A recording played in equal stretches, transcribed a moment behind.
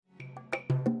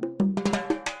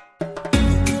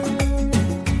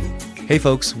Hey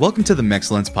folks, welcome to the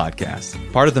Mexcellence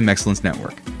podcast, part of the Mexcellence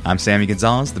Network. I'm Sammy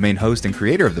Gonzalez, the main host and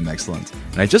creator of the Mexcellence,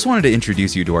 and I just wanted to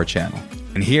introduce you to our channel.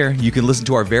 And here, you can listen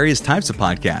to our various types of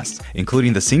podcasts,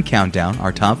 including the Sync Countdown,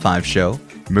 our top 5 show,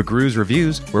 McGrew's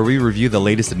Reviews, where we review the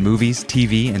latest in movies,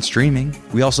 TV, and streaming.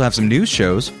 We also have some news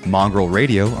shows, Mongrel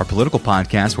Radio, our political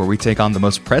podcast where we take on the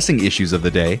most pressing issues of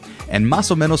the day, and Más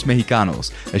o Menos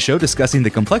Mexicanos, a show discussing the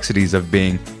complexities of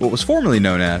being what was formerly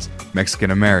known as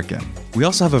Mexican-American. We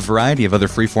also have a variety of other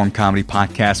freeform comedy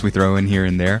podcasts we throw in here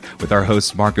and there with our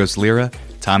hosts Marcos Lira,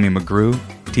 Tommy McGrew,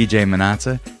 TJ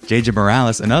Manata, JJ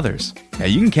Morales, and others. Now,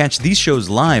 you can catch these shows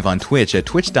live on Twitch at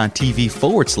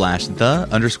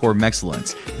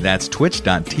twitch.tv/the_Mexcellence. That's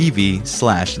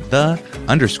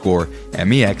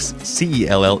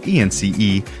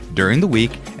twitch.tv/the_MEXCELLENCE during the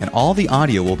week, and all the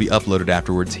audio will be uploaded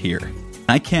afterwards here.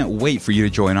 I can't wait for you to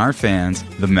join our fans,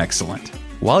 the Mexcellent.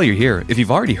 While you're here, if you've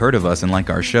already heard of us and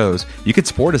like our shows, you can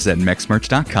support us at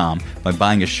mexmerch.com by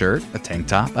buying a shirt, a tank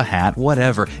top, a hat,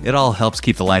 whatever. It all helps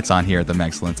keep the lights on here at the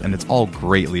Mexcellence, and it's all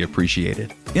greatly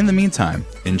appreciated. In the meantime,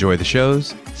 enjoy the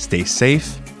shows, stay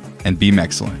safe, and be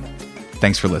Mexcellent.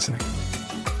 Thanks for listening.